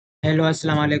Hello,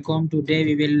 Assalamu alaikum. Today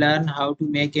we will learn how to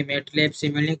make a MATLAB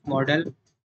Simulink model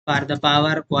for the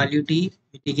power quality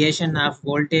mitigation of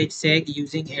voltage sag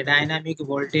using a dynamic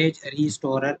voltage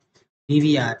restorer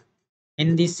DVR.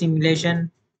 In this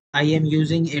simulation, I am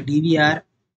using a DVR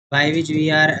by which we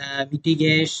are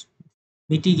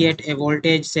mitigate a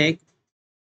voltage sag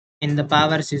in the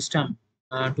power system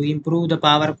to improve the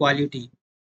power quality.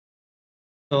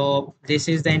 So this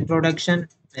is the introduction,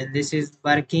 and this is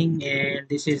working, and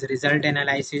this is result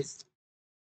analysis.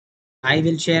 I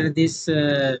will share this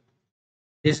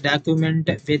document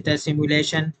with the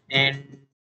simulation, and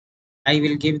I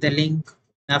will give the link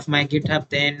of my GitHub.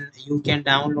 Then you can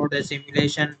download the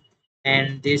simulation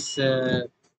and this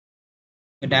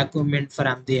document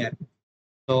from there.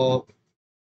 So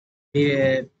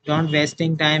don't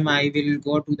wasting time. I will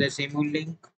go to the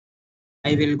Simulink.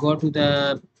 I will go to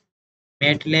the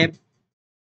MATLAB.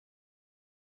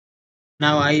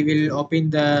 Now I will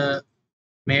open the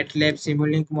MATLAB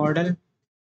Simulink model.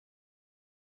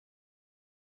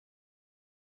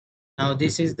 Now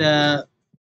this is the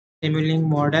Simulink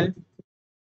model.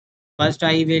 First,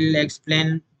 I will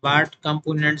explain what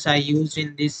components are used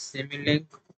in this Simulink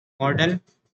model.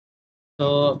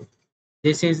 So,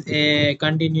 this is a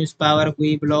continuous power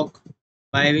GUI block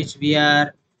by which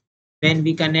when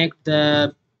we connect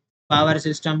the power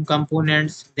system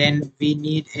components, then we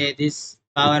need this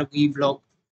power GUI block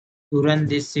to run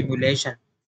this simulation.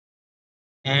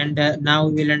 And now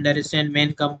we will understand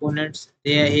main components.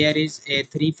 Here is a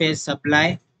three-phase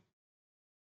supply,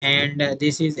 and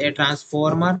this is a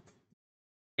transformer,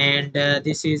 and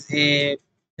this is a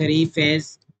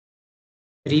three-phase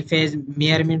three-phase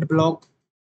measurement block,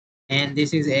 and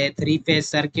this is a three-phase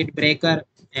circuit breaker,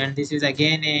 and this is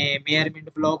again a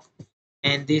measurement block,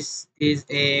 and this is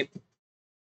a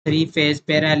three-phase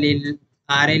parallel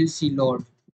RLC load,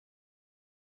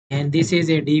 and this is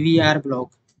a DVR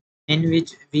block in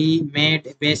which we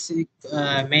made basic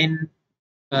main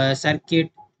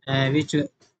circuit which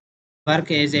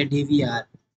work as a DVR,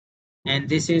 and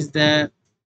this is the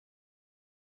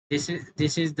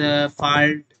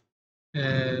fault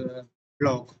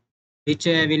block which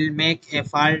will make a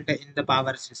fault in the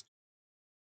power system.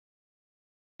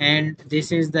 And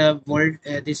this is the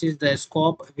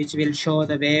scope which will show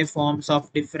the waveforms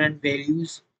of different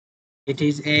values. It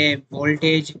is a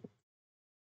voltage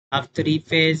of three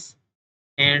phase,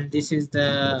 and this is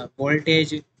the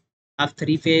voltage of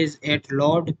three phase at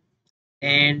load,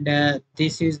 and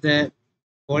this is the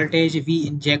voltage we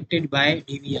injected by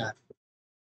DVR.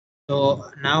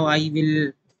 So now I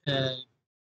will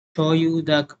show you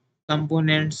the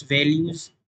components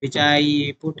values which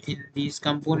I put in these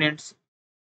components.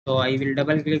 So I will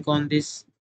double click on this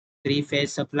three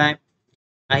phase supply.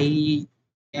 I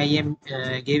am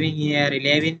giving here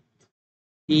 11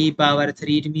 e power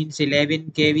 3, it means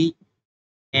 11 kV,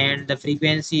 and the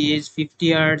frequency is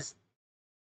 50 hertz,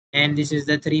 and this is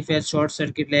the three phase short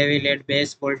circuit level at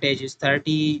base voltage is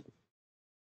 30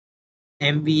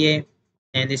 MVA,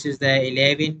 and this is the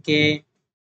 11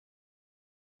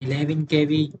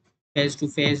 kV phase to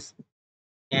phase,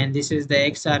 and this is the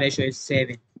XR ratio is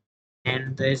 7,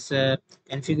 and this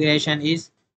configuration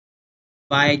is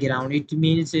by ground. It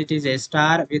means it is a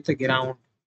star with a ground.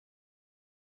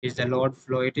 Is the load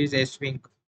flow, it is a swing.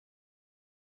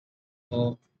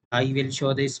 So I will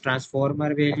show this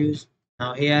transformer values.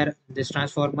 Now here this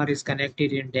transformer is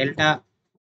connected in delta,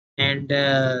 and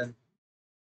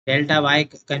delta Y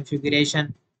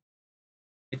configuration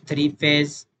with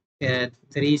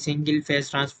three single phase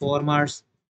transformers.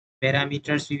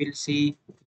 Parameters we will see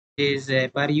is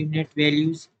per unit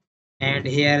values, and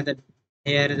here the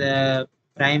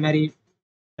primary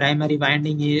primary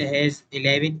winding has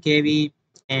 11 kV,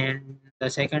 and the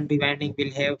secondary winding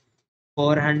will have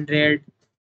 400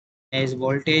 as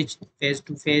voltage phase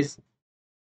to phase.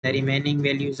 The remaining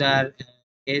values are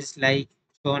is like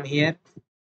shown here.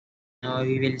 Now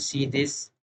we will see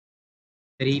this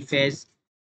three phase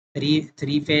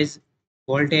three phase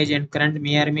voltage and current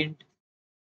measurement.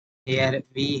 Here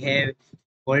we have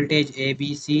voltage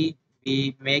ABC.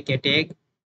 We make a tag.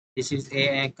 This is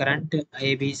a current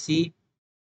ABC.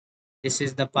 This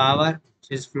is the power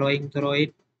which is flowing through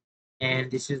it, and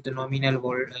this is the nominal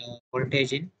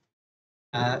voltage in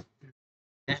uh,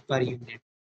 per unit.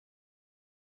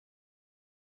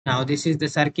 Now this is the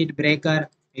circuit breaker.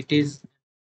 It is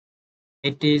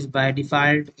by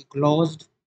default closed,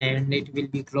 and it will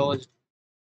be closed.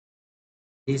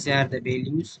 These are the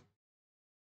values.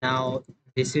 Now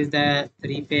this is the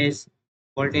three phase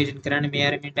voltage and current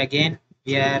measurement. Again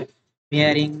we are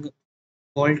measuring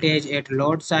voltage at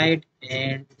load side,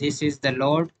 and this is the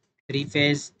load three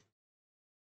phase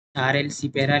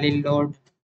RLC parallel load,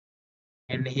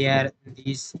 and here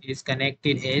this is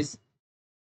connected as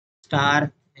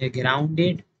star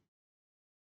grounded.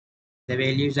 The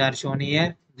values are shown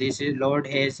here. This is load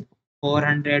has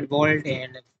 400 volt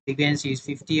and frequency is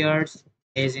 50 hertz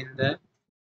as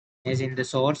in the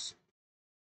source.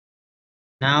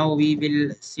 Now we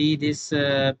will see this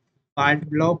fault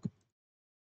block.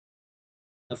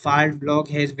 The fault block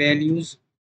has values,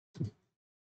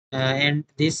 and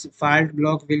this fault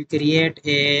block will create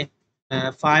a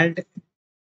fault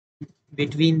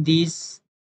between these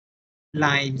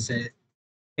lines,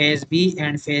 phase B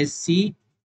and phase C,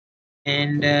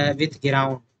 and with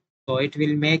ground. So it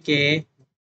will make a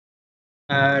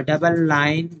double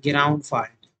line ground fault.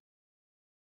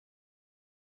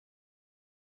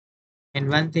 And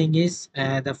one thing is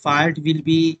the fault will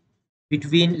be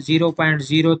between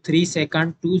 0.03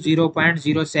 second to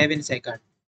 0.07 second.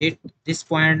 This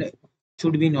point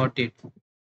should be noted.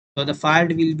 So the fault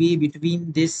will be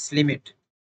between this limit.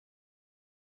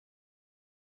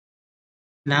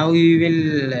 Now we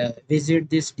will visit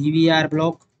this DVR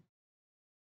block.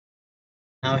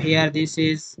 Now here this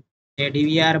is a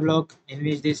DVR block in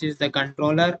which this is the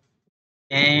controller,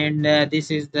 and this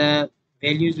is the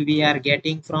values we are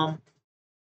getting from,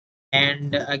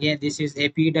 and again this is a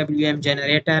PWM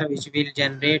generator which will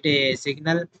generate a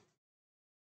signal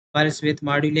pulse with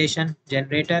modulation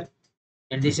generator,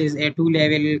 and this is a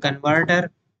two-level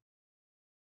converter,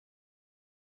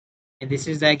 and this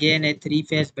is again a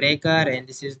three-phase breaker, and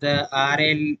this is the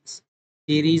RL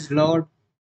series load,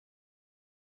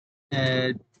 uh,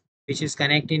 which is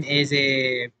connecting as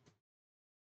a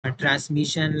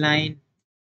transmission line,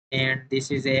 and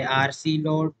this is a RC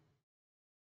load,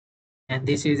 and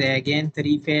this is again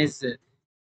three-phase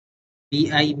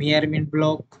PI measurement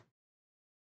block,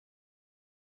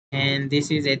 and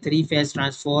this is a three-phase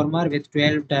transformer with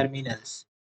 12 terminals.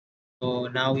 So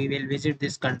now we will visit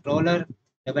this controller,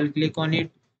 double click on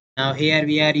it. Now here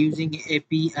we are using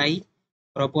API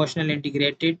proportional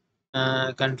integrated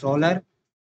controller,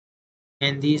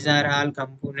 and these are all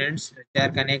components which are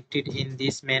connected in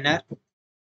this manner.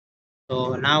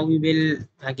 So now we will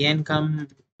again come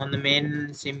on the main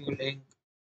Simulink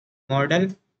model.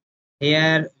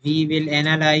 Here we will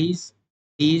analyze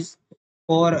these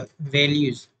four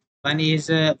values. One is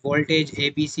voltage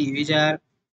ABC, which are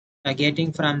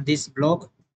getting from this block,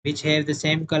 which have the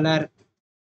same color,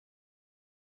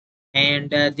 and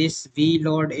this V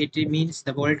load, it means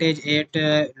the voltage at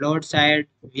load side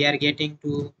we are getting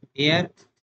to here,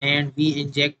 and we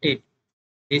injected,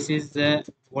 this is the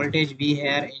voltage we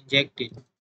have injected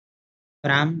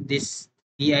from this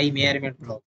PI measurement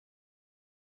block.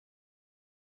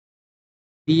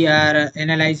 We are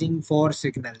analyzing four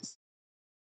signals.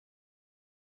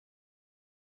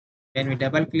 When we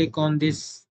double click on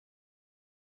this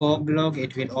scope block,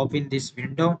 it will open this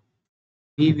window.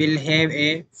 We will have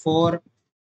a four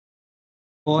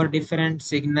different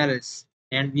signals,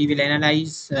 and we will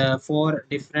analyze four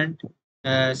different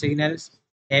signals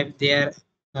have their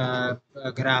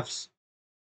graphs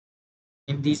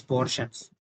in these portions.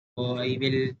 So I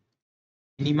will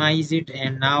minimize it,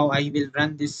 and now I will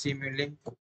run this Simulink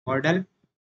model.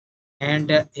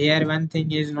 And here one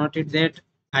thing is noted that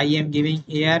I am giving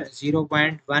here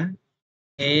 0.1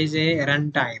 as a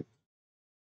runtime.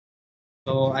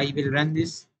 So I will run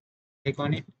this, click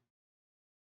on it.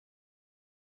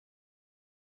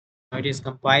 Now it is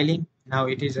compiling. Now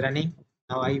it is running.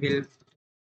 Now I will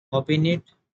open it.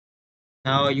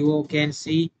 Now you can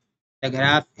see the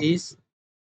graph is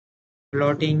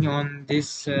plotting on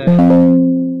this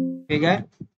figure.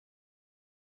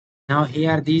 Now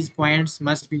here these points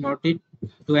must be noted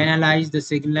to analyze the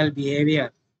signal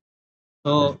behavior.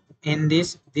 So in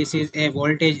this is a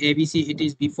voltage ABC. It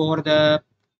is before the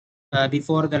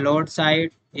load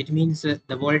side. It means the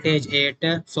voltage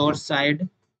at source side,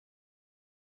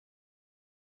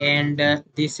 and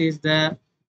this is the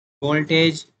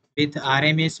voltage with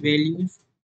RMS values,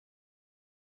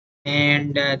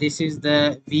 and this is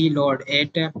the V load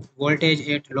at voltage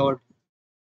at load,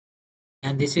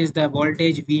 and this is the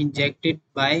voltage we injected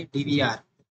by DVR.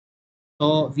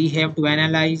 So we have to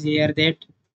analyze here that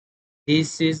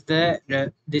this is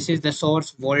the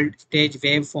source voltage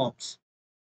waveforms.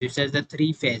 This is the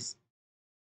three phase.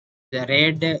 The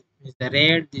red is the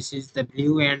red, this is the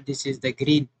blue, and this is the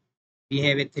green. We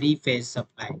have a three phase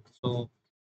supply. So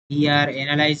we are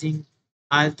analyzing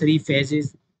all three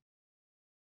phases.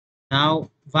 Now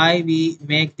why we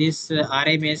make this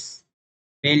RMS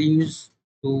values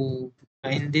to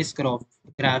in this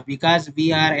graph, because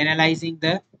we are analyzing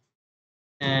the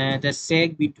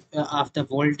seg of the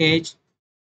voltage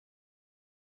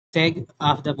seg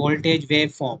of the voltage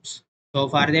waveforms. So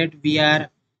for that we are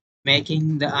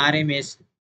making the RMS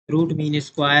root mean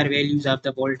square values of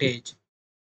the voltage.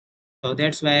 So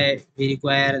that's why we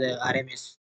require the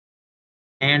RMS.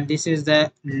 And this is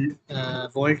the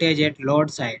voltage at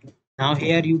load side. Now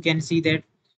here you can see that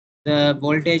the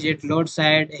voltage at load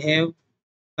side have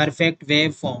perfect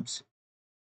waveforms,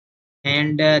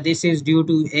 and this is due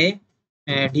to a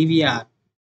DVR,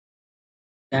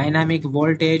 dynamic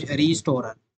voltage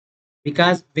restorer,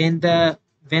 because when the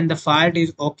fault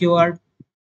is occurred,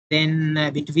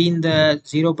 then between the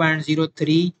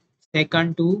 0.03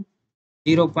 second to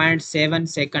 0.7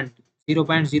 second,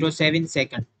 0.07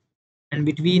 second, and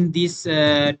between these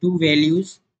two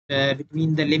values,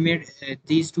 between the limit,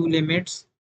 these two limits,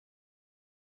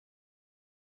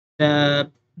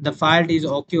 the fault is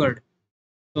occurred.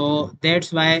 So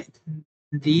that's why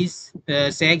these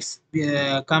segs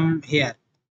come here.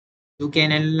 You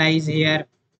can analyze here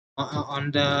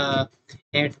on the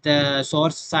at the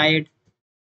source side,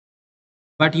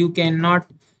 but you cannot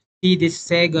see this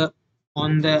seg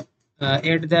on the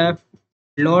at the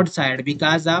load side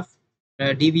because of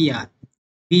DVR.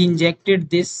 We injected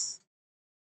this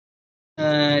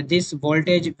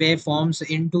voltage waveforms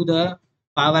into the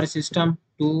power system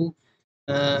to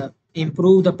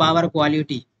improve the power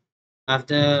quality of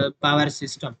the power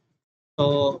system.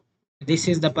 So this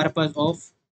is the purpose of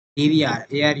DVR.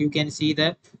 Here you can see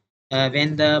the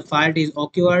when the fault is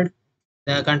occurred,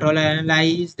 the controller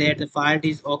analyze that the fault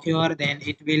is occurred, then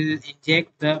it will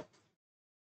inject the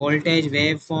voltage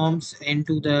waveforms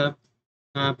into the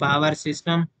power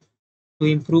system to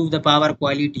improve the power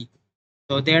quality,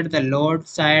 so that the load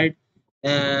side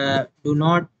do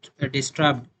not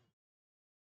disturb,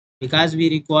 because we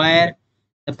require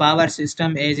the power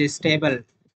system as stable.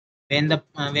 When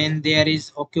there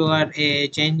is occur a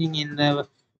changing in the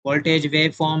voltage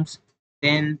waveforms,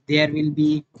 then there will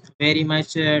be very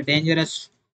much dangerous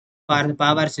for the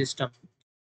power system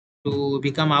to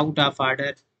become out of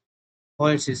order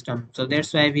whole system. So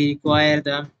that's why we require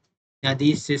the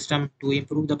these system to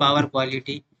improve the power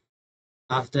quality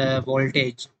of the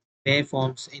voltage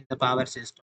waveforms in the power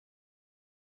system.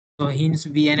 So hence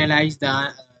we analyze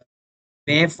the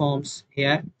waveforms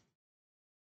here.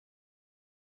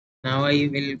 Now I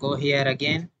will go here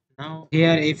again. Now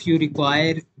here, if you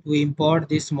require to import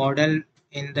this model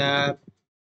in the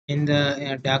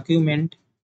document,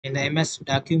 in the MS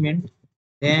document,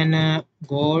 then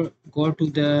go to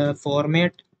the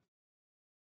format,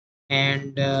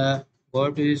 and go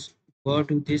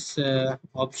to this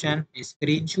option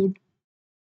screenshot,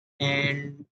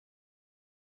 and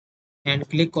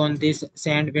click on this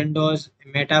send Windows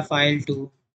meta file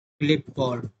to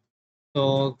clipboard.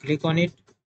 So click on it.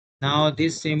 Now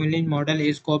this Simulink model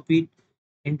is copied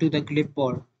into the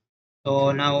clipboard.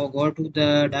 So now go to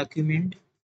the document.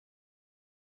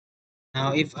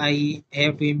 Now if I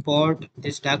have to import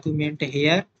this document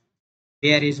here,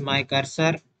 where is my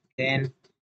cursor, then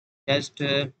just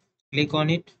click on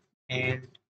it. And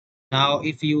now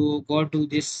if you go to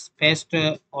this paste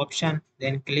option,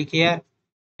 then click here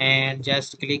and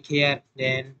just click here,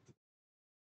 then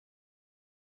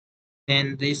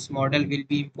this model will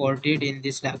be imported in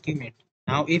this document.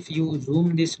 Now if you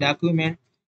zoom this document,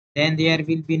 then there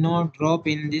will be no drop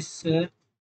in this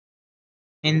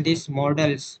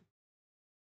models.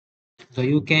 So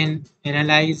you can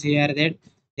analyze here that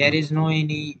there is no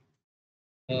any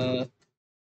uh,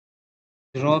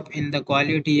 drop in the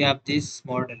quality of this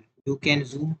model. You can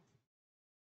zoom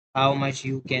how much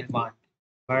you can want,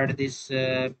 but this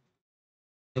the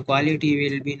quality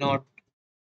will be not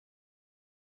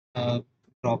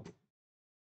drop.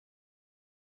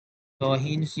 So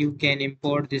hence you can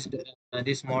import this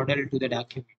model to the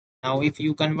document. Now if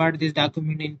you convert this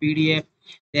document in PDF,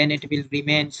 then it will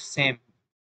remain same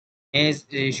as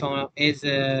shown as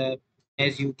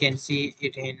you can see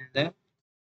it in the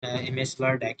MS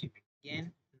Word document.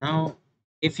 Again, now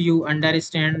if you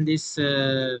understand this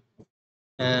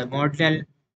model,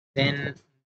 then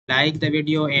like the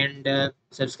video and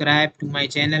subscribe to my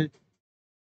channel.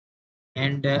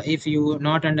 And if you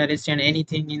not understand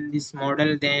anything in this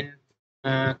model, then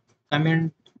uh,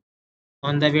 comment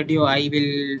on the video. I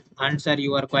will answer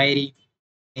your query,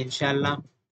 inshallah.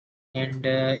 And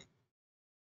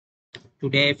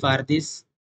today for this,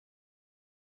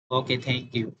 okay,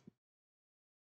 thank you.